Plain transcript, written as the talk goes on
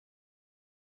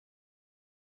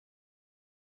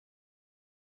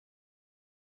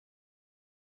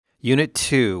Unit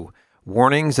 2,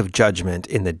 Warnings of Judgment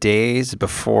in the Days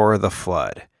Before the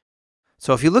Flood.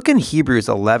 So if you look in Hebrews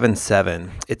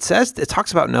 11:7, it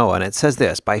talks about Noah, and it says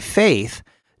this: by faith,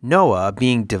 Noah,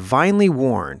 being divinely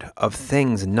warned of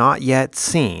things not yet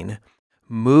seen,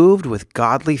 moved with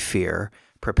godly fear,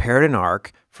 prepared an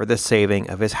ark for the saving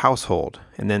of his household.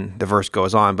 And then the verse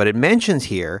goes on, but it mentions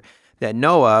here that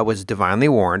Noah was divinely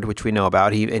warned, which we know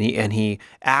about. He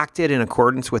acted in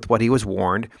accordance with what he was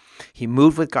warned. He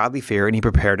moved with godly fear, and he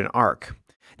prepared an ark.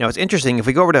 Now, it's interesting. If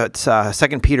we go over to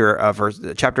 2 Peter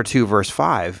chapter 2, verse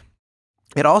 5,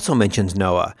 it also mentions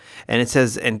Noah. And it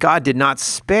says, and God did not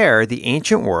spare the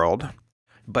ancient world,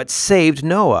 but saved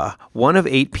Noah, one of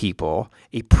 8 people,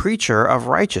 a preacher of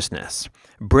righteousness,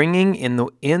 bringing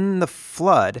in the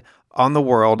flood on the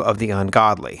world of the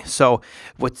ungodly. So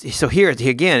here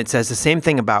again, it says the same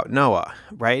thing about Noah,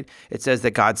 right? It says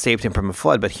that God saved him from a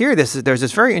flood. But here, there's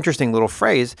this very interesting little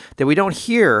phrase that we don't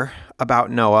hear about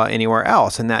Noah anywhere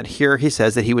else. And that here he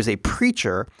says that he was a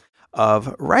preacher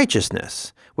of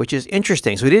righteousness, which is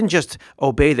interesting. So he didn't just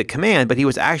obey the command, but he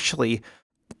was actually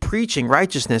preaching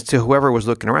righteousness to whoever was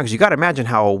looking around. Because you got to imagine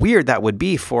how weird that would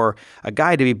be for a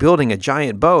guy to be building a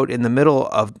giant boat in the middle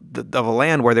of a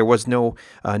land where there was no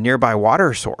nearby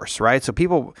water source, right? So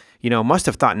people, must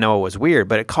have thought Noah was weird,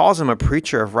 but it calls him a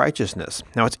preacher of righteousness.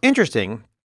 Now, it's interesting.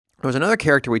 There was another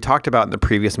character we talked about in the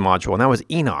previous module, and that was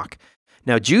Enoch.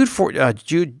 Now, Jude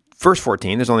verse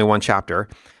 14, there's only one chapter,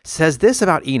 says this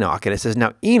about Enoch, and it says,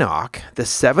 now Enoch, the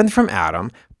 7th from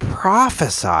Adam,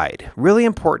 prophesied, really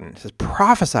important, it says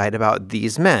prophesied about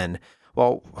these men.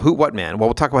 Well, what man? Well,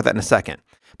 we'll talk about that in a second.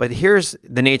 But here's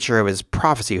the nature of his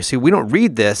prophecy. See, we don't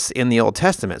read this in the Old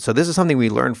Testament. So this is something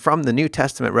we learn from the New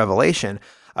Testament revelation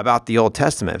about the Old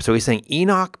Testament. So he's saying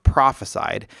Enoch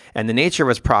prophesied, and the nature of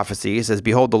his prophecy says,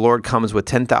 behold, the Lord comes with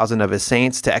 10,000 of his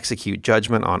saints to execute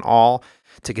judgment on all,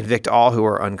 to convict all who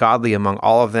are ungodly among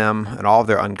all of them, and all of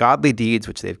their ungodly deeds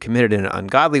which they've committed in an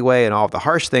ungodly way, and all of the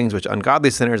harsh things which ungodly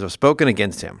sinners have spoken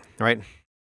against him. Right?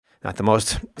 Not the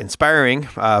most inspiring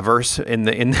verse in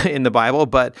the Bible,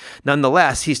 but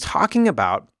nonetheless, he's talking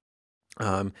about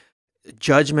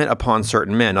judgment upon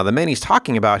certain men. Now, the men he's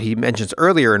talking about, he mentions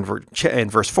earlier in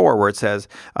verse 4, where it says,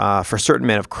 for certain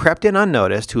men have crept in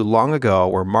unnoticed, who long ago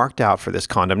were marked out for this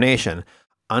condemnation.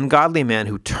 Ungodly men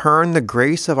who turn the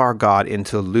grace of our God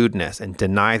into lewdness and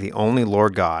deny the only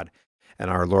Lord God and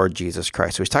our Lord Jesus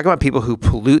Christ. So he's talking about people who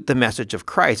pollute the message of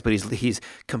Christ, but he's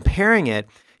comparing it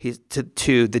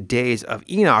to the days of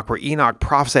Enoch, where Enoch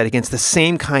prophesied against the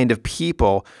same kind of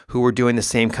people who were doing the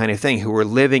same kind of thing, who were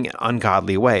living in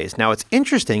ungodly ways. Now, it's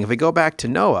interesting, if we go back to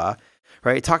Noah,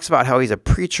 right, it talks about how he's a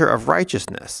preacher of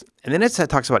righteousness. And then it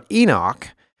talks about Enoch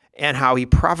and how he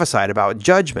prophesied about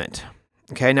judgment.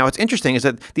 Okay, now what's interesting is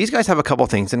that these guys have a couple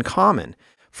things in common.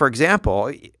 For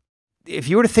example, if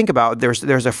you were to think about,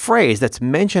 there's a phrase that's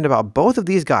mentioned about both of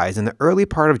these guys in the early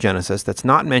part of Genesis that's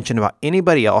not mentioned about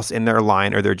anybody else in their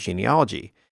line or their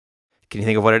genealogy. Can you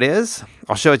think of what it is?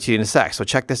 I'll show it to you in a sec, so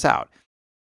check this out.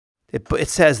 It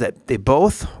says that they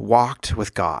both walked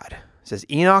with God. It says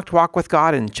Enoch walked with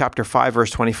God in chapter 5,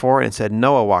 verse 24, and it said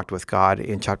Noah walked with God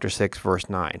in chapter 6, verse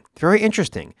 9. Very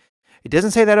interesting. It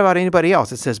doesn't say that about anybody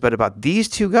else. It says, but about these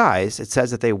two guys, it says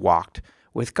that they walked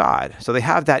with God. So they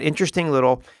have that interesting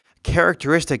little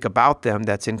characteristic about them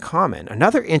that's in common.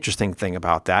 Another interesting thing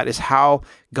about that is how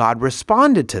God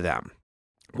responded to them.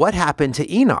 What happened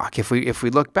to Enoch? If we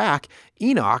look back,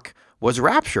 Enoch was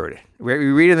raptured. We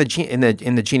read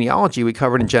in the genealogy we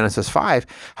covered in Genesis 5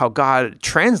 how God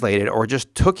translated or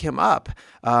just took him up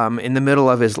in the middle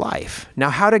of his life. Now,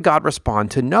 how did God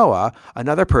respond to Noah,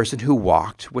 another person who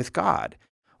walked with God?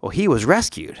 Well, he was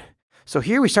rescued. So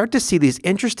here we start to see these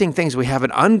interesting things. We have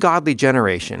an ungodly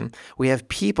generation. We have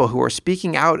people who are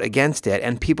speaking out against it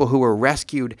and people who were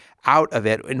rescued out of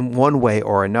it in one way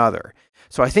or another.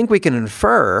 So I think we can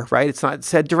infer, right? It's not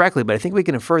said directly, but I think we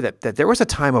can infer that there was a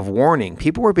time of warning.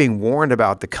 People were being warned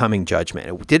about the coming judgment.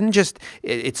 It didn't just,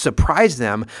 it surprised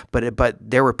them, but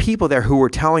there were people there who were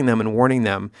telling them and warning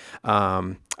them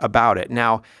about it.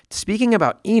 Now, speaking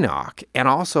about Enoch and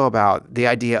also about the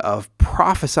idea of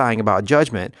prophesying about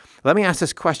judgment, let me ask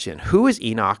this question. Who is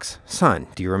Enoch's son?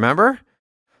 Do you remember?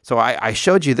 So I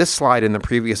showed you this slide in the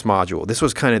previous module. This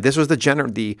was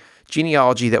the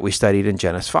genealogy that we studied in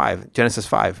Genesis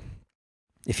 5.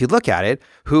 If you look at it,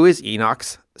 who is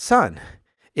Enoch's son?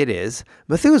 It is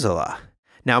Methuselah.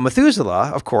 Now, Methuselah,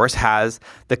 of course, has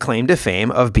the claim to fame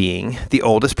of being the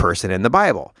oldest person in the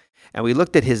Bible. And we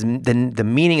looked at the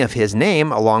meaning of his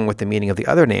name along with the meaning of the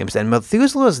other names. And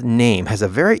Methuselah's name has a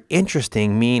very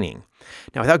interesting meaning.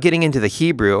 Now, without getting into the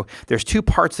Hebrew, there's two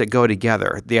parts that go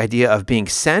together, the idea of being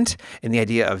sent and the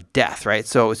idea of death, right?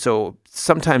 So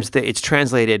sometimes it's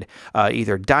translated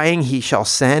either dying he shall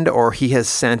send or he has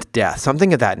sent death,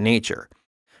 something of that nature.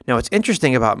 Now, what's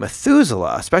interesting about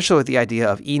Methuselah, especially with the idea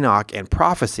of Enoch and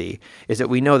prophecy, is that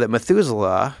we know that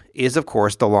Methuselah is, of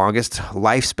course, the longest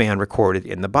lifespan recorded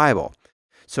in the Bible.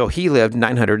 So he lived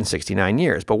 969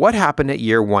 years. But what happened at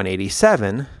year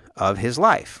 187 of his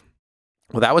life?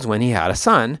 Well, that was when he had a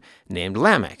son named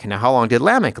Lamech. Now, how long did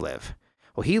Lamech live?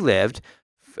 Well, he lived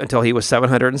until he was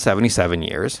 777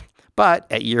 years.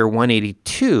 But at year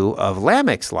 182 of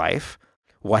Lamech's life,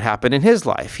 what happened in his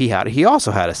life? He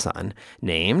also had a son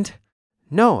named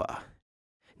Noah.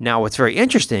 Now, what's very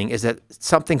interesting is that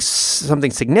something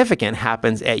significant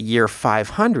happens at year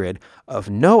 500 of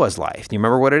Noah's life. Do you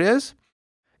remember what it is?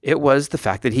 It was the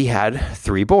fact that he had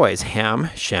 3 boys,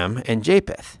 Ham, Shem, and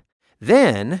Japheth.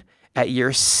 Then, at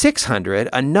year 600,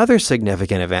 another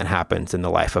significant event happens in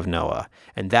the life of Noah,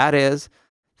 and that is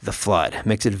the flood. It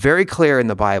makes it very clear in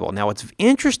the Bible. Now, what's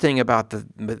interesting about the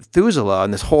Methuselah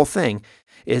and this whole thing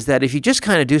is that if you just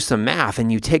kind of do some math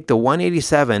and you take the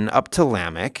 187 up to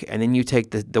Lamech, and then you take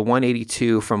the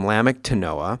 182 from Lamech to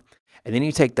Noah, and then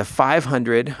you take the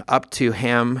 500 up to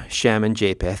Ham, Shem, and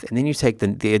Japheth, and then you take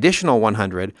the additional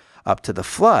 100 up to the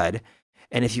flood,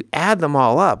 and if you add them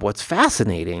all up, what's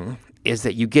fascinating is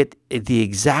that you get the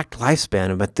exact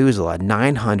lifespan of Methuselah,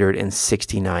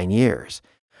 969 years,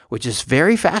 which is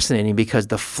very fascinating because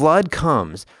the flood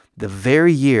comes the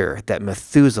very year that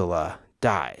Methuselah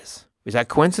dies. Is that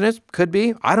coincidence? Could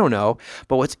be. I don't know.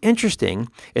 But what's interesting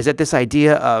is that this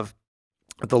idea of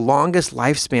the longest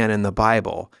lifespan in the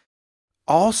Bible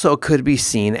also could be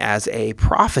seen as a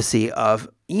prophecy of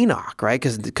Enoch, right?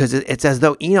 Because it's as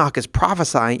though Enoch is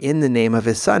prophesying in the name of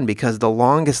his son, because the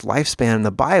longest lifespan in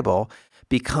the Bible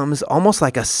becomes almost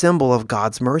like a symbol of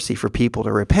God's mercy for people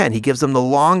to repent. He gives them the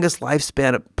longest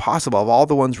lifespan possible of all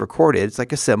the ones recorded. It's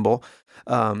like a symbol.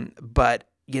 But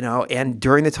and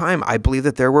during the time, I believe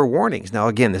that there were warnings. Now,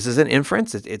 again, this is an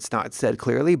inference. It's not said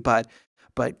clearly, but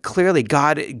clearly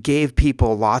God gave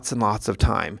people lots and lots of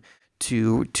time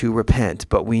to repent.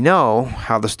 But we know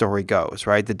how the story goes,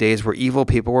 right? The days where evil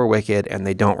people were wicked and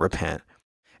they don't repent.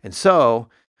 And so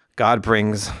God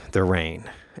brings the rain.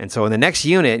 And so in the next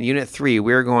unit 3,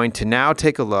 we're going to now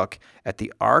take a look at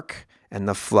the ark and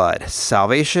the flood,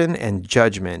 salvation and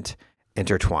judgment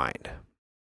intertwined.